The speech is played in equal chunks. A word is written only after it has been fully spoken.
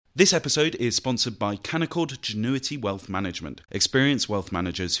This episode is sponsored by Canaccord Genuity Wealth Management, experienced wealth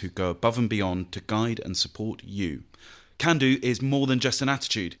managers who go above and beyond to guide and support you. Can do is more than just an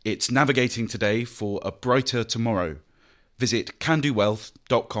attitude. It's navigating today for a brighter tomorrow. Visit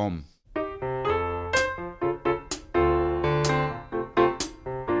candowealth.com.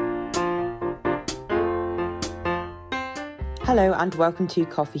 Hello and welcome to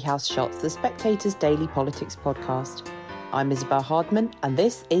Coffee House Shots, the Spectator's daily politics podcast. I'm Isabel Hardman and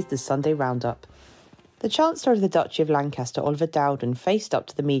this is the Sunday Roundup. The Chancellor of the Duchy of Lancaster, Oliver Dowden, faced up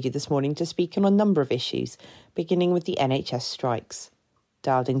to the media this morning to speak on a number of issues, beginning with the NHS strikes.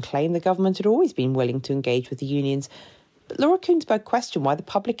 Dowden claimed the government had always been willing to engage with the unions, but Laura Kuenssberg questioned why the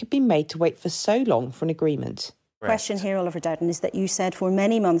public had been made to wait for so long for an agreement. The question here, Oliver Dowden, is that you said for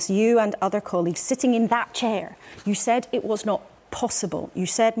many months, you and other colleagues sitting in that chair, you said it was not possible. You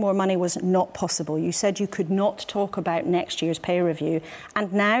said more money was not possible. You said you could not talk about next year's pay review.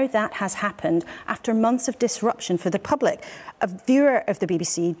 And now that has happened after months of disruption for the public. A viewer of the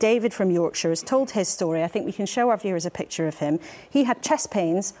BBC, David from Yorkshire, has told his story. I think we can show our viewers a picture of him. He had chest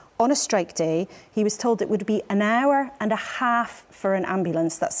pains on a strike day. He was told it would be an hour and a half for an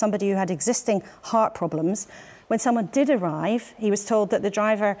ambulance. That's somebody who had existing heart problems. When someone did arrive, he was told that the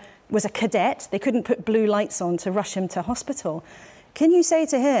driver was a cadet. They couldn't put blue lights on to rush him to hospital. Can you say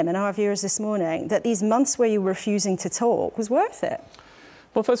to him and our viewers this morning that these months where you were refusing to talk was worth it?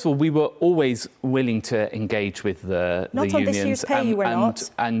 Well, first of all, we were always willing to engage with the unions. Not on this year's pay, you were not.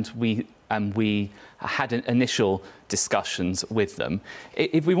 And we had initial discussions with them.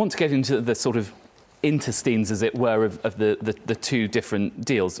 If we want to get into the sort of intersteins, as it were, of the two different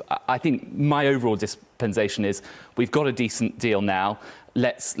deals, I think my overall dispensation is we've got a decent deal now.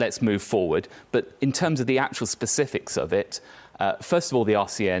 Let's move forward. But in terms of the actual specifics of it, first of all, the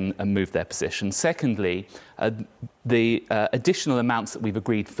RCN moved their position. Secondly, the additional amounts that we've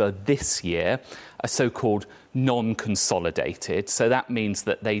agreed for this year are so-called non-consolidated. So that means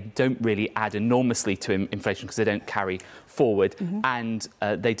that they don't really add enormously to inflation because they don't carry forward and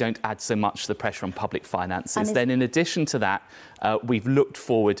they don't add so much to the pressure on public finances. Then in addition to that, we've looked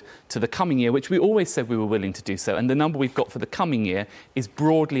forward to the coming year, which we always said we were willing to do so. And the number we've got for the coming year is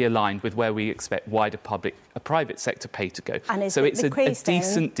broadly aligned with where we expect wider private sector pay to go. So it's a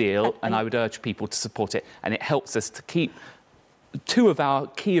decent deal, and I would urge people to support it. And it helps us to keep two of our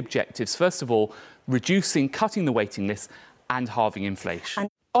key objectives. First of all, cutting the waiting list and halving inflation.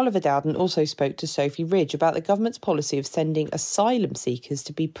 Oliver Dowden also spoke to Sophie Ridge about the government's policy of sending asylum seekers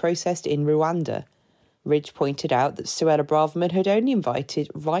to be processed in Rwanda. Ridge pointed out that Suella Braverman had only invited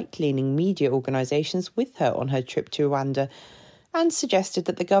right-leaning media organisations with her on her trip to Rwanda and suggested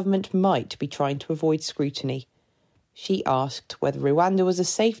that the government might be trying to avoid scrutiny. She asked whether Rwanda was a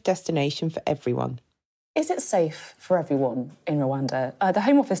safe destination for everyone. Is it safe for everyone in Rwanda? The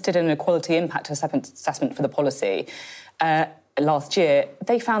Home Office did an equality impact assessment for the policy last year.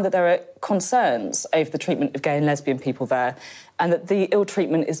 They found that there are concerns over the treatment of gay and lesbian people there and that the ill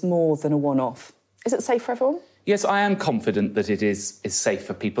treatment is more than a one-off. Is it safe for everyone? Yes, I am confident that it is safe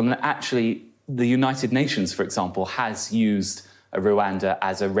for people. And actually, the United Nations, for example, has used Rwanda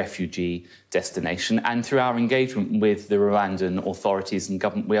as a refugee destination. And through our engagement with the Rwandan authorities and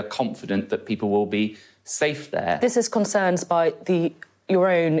government, we are confident that people will be safe there. This is concerns by your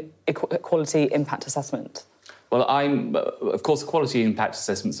own equality impact assessment. Well, of course, equality impact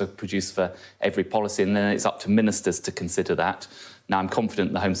assessments are produced for every policy, and then it's up to ministers to consider that. Now, I'm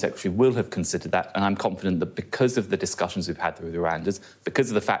confident the Home Secretary will have considered that, and I'm confident that because of the discussions we've had with Rwandans, because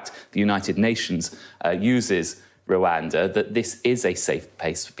of the fact the United Nations uses Rwanda, that this is a safe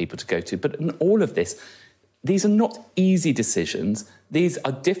place for people to go to. But in all of this, these are not easy decisions. These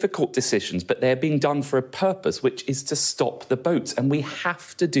are difficult decisions, but they're being done for a purpose, which is to stop the boats. And we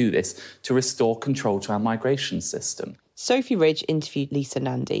have to do this to restore control to our migration system. Sophie Ridge interviewed Lisa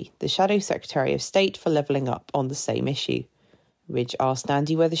Nandy, the Shadow Secretary of State for Levelling Up, on the same issue. Ridge asked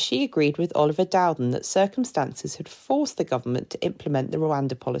Nandy whether she agreed with Oliver Dowden that circumstances had forced the government to implement the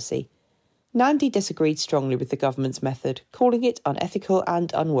Rwanda policy. Nandy disagreed strongly with the government's method, calling it unethical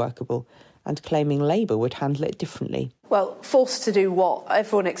and unworkable, and claiming Labour would handle it differently. Well, forced to do what?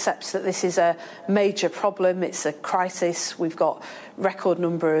 Everyone accepts that this is a major problem. It's a crisis. We've got record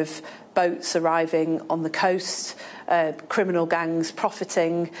number of boats arriving on the coast, criminal gangs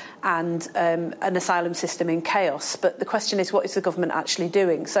profiting, and an asylum system in chaos. But the question is, what is the government actually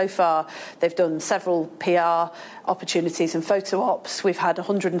doing? So far, they've done several PR opportunities and photo ops. We've had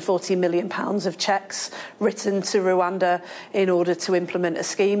 £140 million of cheques written to Rwanda in order to implement a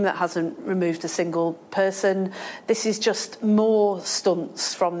scheme that hasn't removed a single person. This is just more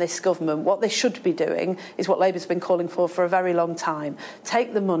stunts from this government. What they should be doing is what Labour's been calling for a very long time.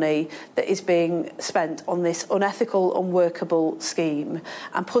 Take the money that is being spent on this unethical, unworkable scheme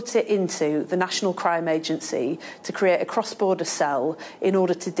and put it into the National Crime Agency to create a cross-border cell in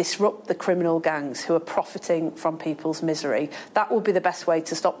order to disrupt the criminal gangs who are profiting from people's misery. That will be the best way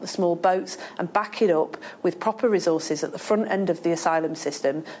to stop the small boats and back it up with proper resources at the front end of the asylum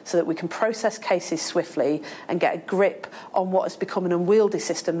system so that we can process cases swiftly and get a grip on what has become an unwieldy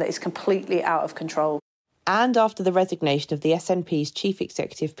system that is completely out of control. And after the resignation of the SNP's chief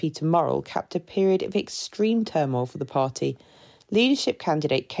executive Peter Murrell capped a period of extreme turmoil for the party, leadership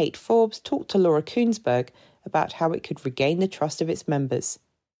candidate Kate Forbes talked to Laura Koonsberg about how it could regain the trust of its members.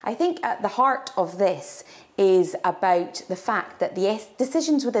 I think at the heart of this is about the fact that the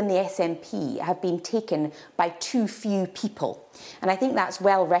decisions within the SNP have been taken by too few people. And I think that's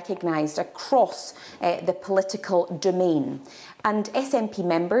well recognised across the political domain. And SNP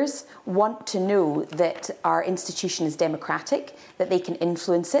members want to know that our institution is democratic, that they can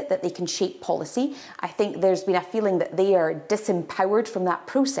influence it, that they can shape policy. I think there's been a feeling that they are disempowered from that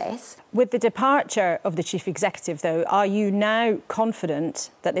process. With the departure of the chief executive, though, are you now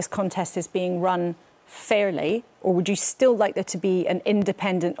confident that this contest is being run fairly, or would you still like there to be an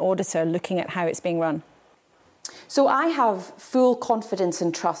independent auditor looking at how it's being run? So I have full confidence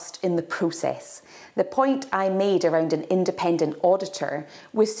and trust in the process. The point I made around an independent auditor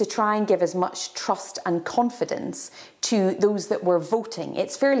was to try and give as much trust and confidence to those that were voting.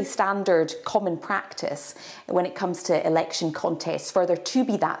 It's fairly standard common practice when it comes to election contests for there to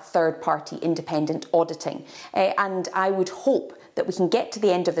be that third-party independent auditing. And I would hope that we can get to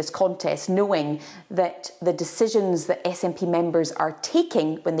the end of this contest knowing that the decisions that SNP members are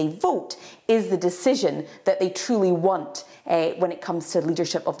taking when they vote is the decision that they truly want when it comes to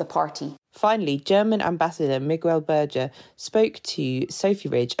leadership of the party. Finally, German Ambassador Miguel Berger spoke to Sophie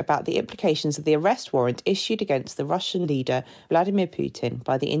Ridge about the implications of the arrest warrant issued against the Russian leader Vladimir Putin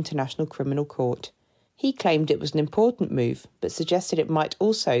by the International Criminal Court. He claimed it was an important move, but suggested it might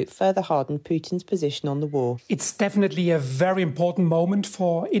also further harden Putin's position on the war. It's definitely a very important moment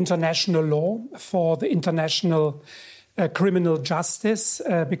for international law, for the international criminal justice,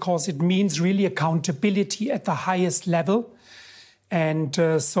 because it means really accountability at the highest level. And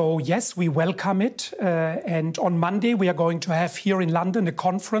so, yes, we welcome it. And on Monday, we are going to have here in London a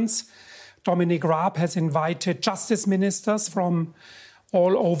conference. Dominic Raab has invited justice ministers from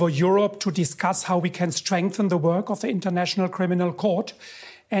all over Europe to discuss how we can strengthen the work of the International Criminal Court.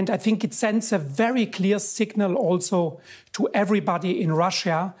 And I think it sends a very clear signal also to everybody in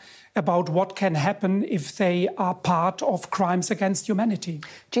Russia about what can happen if they are part of crimes against humanity.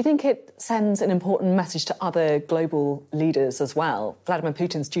 Do you think it sends an important message to other global leaders as well? Vladimir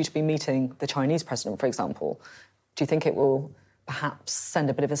Putin's due to be meeting the Chinese president, for example. Do you think it will perhaps send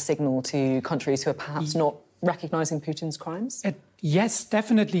a bit of a signal to countries who are perhaps not recognising Putin's crimes? Yes,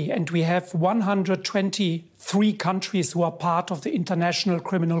 definitely. And we have 123 countries who are part of the International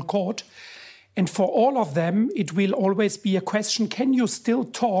Criminal Court. And for all of them, it will always be a question, can you still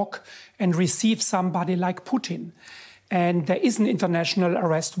talk and receive somebody like Putin? And there is an international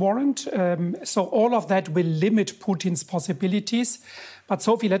arrest warrant. So all of that will limit Putin's possibilities. But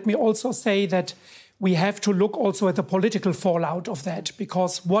Sophie, let me also say that we have to look also at the political fallout of that,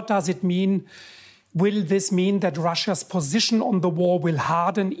 because what does it mean? Will this mean that Russia's position on the war will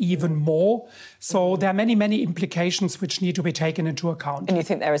harden even more? So there are many, many implications which need to be taken into account. And you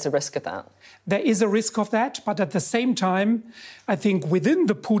think there is a risk of that? There is a risk of that, but at the same time, I think within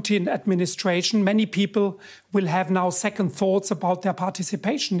the Putin administration, many people will have now second thoughts about their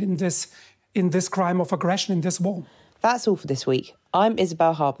participation in this crime of aggression, in this war. That's all for this week. I'm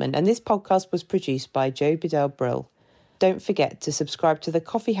Isabel Hardman, and this podcast was produced by Joe Bedell-Brill. Don't forget to subscribe to the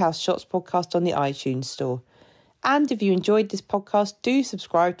Coffee House Shots podcast on the iTunes store. And if you enjoyed this podcast, do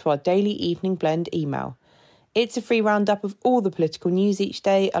subscribe to our daily Evening Blend email. It's a free roundup of all the political news each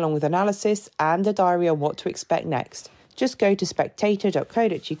day, along with analysis and a diary on what to expect next. Just go to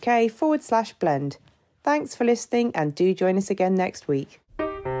spectator.co.uk/blend. Thanks for listening, and do join us again next week.